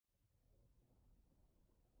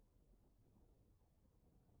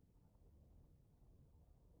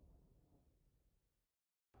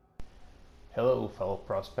Hello fellow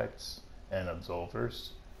prospects and absolvers.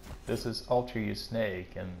 This is Ultra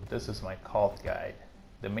Snake and this is my Khalt guide.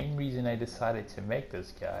 The main reason I decided to make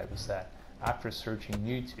this guide was that after searching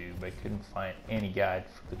YouTube I couldn't find any guide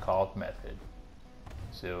for the Khalt method.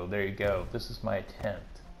 So there you go, this is my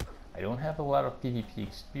attempt. I don't have a lot of PvP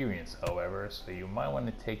experience however, so you might want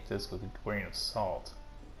to take this with a grain of salt.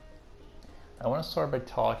 I want to start by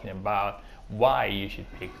talking about why you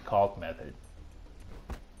should pick the Khalt method.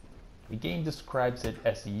 The game describes it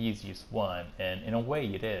as the easiest one, and in a way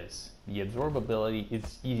it is. The absorbability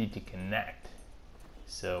is easy to connect.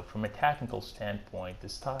 So from a technical standpoint, the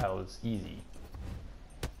style is easy.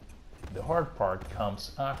 The hard part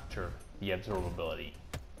comes after the absorbability.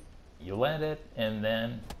 You land it, and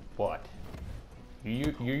then what?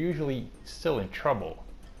 You're usually still in trouble.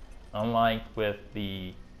 Unlike with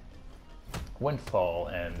the Windfall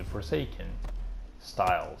and the Forsaken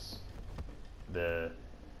styles. The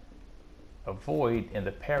Avoid and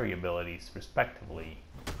the parry abilities respectively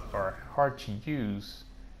are hard to use,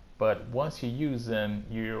 but once you use them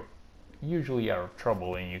you're usually out of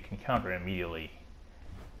trouble and you can counter immediately.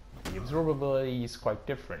 The absorbability is quite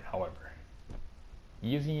different however.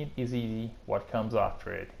 Using it is easy, what comes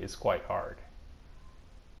after it is quite hard.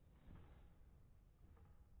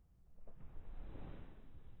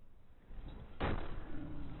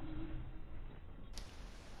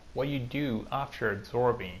 What you do after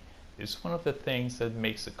absorbing is one of the things that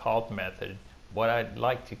makes the Khalt method what I'd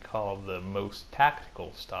like to call the most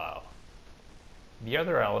tactical style. The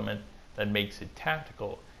other element that makes it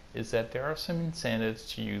tactical is that there are some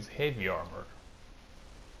incentives to use heavy armor.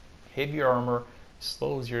 Heavy armor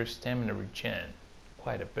slows your stamina regen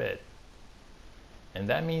quite a bit. And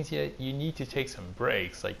that means that you need to take some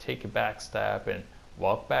breaks, like take a backstab and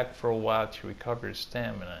walk back for a while to recover your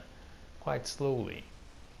stamina quite slowly.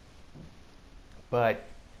 But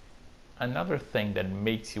another thing that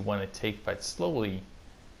makes you want to take fight slowly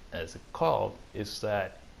as a Khalt is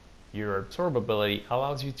that your absorbability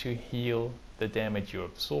allows you to heal the damage you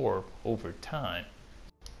absorb over time.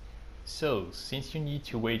 So since you need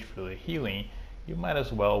to wait for the healing, you might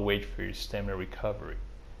as well wait for your stamina recovery.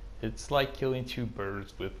 It's like killing two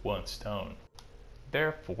birds with one stone.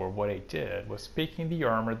 Therefore what I did was picking the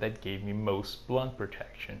armor that gave me most blunt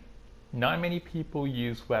protection. Not many people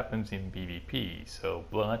use weapons in PvP, so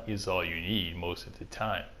blunt is all you need most of the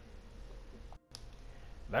time.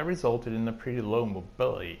 That resulted in a pretty low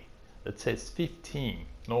mobility that says 15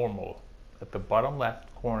 normal at the bottom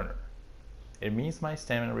left corner. It means my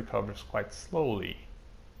stamina recovers quite slowly.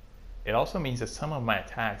 It also means that some of my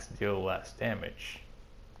attacks deal less damage.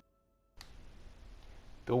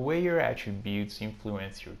 The way your attributes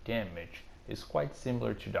influence your damage is quite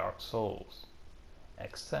similar to Dark Souls.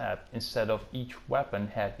 Except instead of each weapon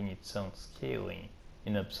having its own scaling,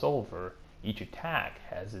 in Absolver, each attack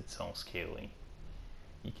has its own scaling.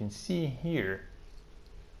 You can see here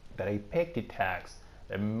that I picked attacks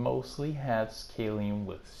that mostly have scaling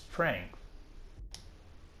with strength.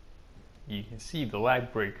 You can see the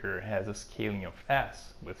Light-Breaker has a scaling of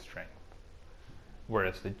S with strength,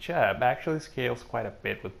 whereas the jab actually scales quite a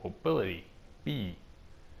bit with mobility, B.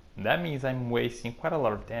 And that means I'm wasting quite a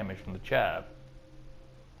lot of damage from the jab.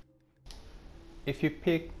 If you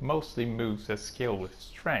pick mostly moves that scale with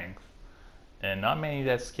strength, and not many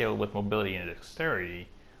that scale with mobility and dexterity,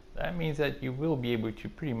 that means that you will be able to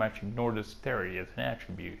pretty much ignore dexterity as an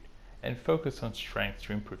attribute, and focus on strength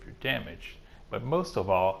to improve your damage. But most of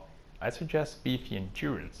all, I suggest beefy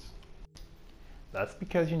endurance. That's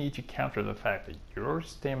because you need to counter the fact that your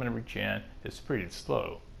stamina regen is pretty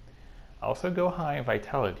slow. Also go high in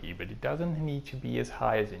vitality, but it doesn't need to be as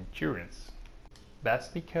high as endurance. That's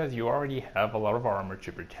because you already have a lot of armor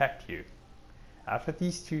to protect you. After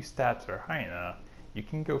these two stats are high enough, you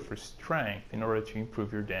can go for strength in order to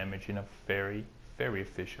improve your damage in a very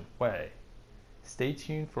efficient way. Stay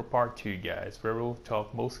tuned for part 2 guys, where we'll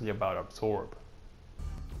talk mostly about Absorb.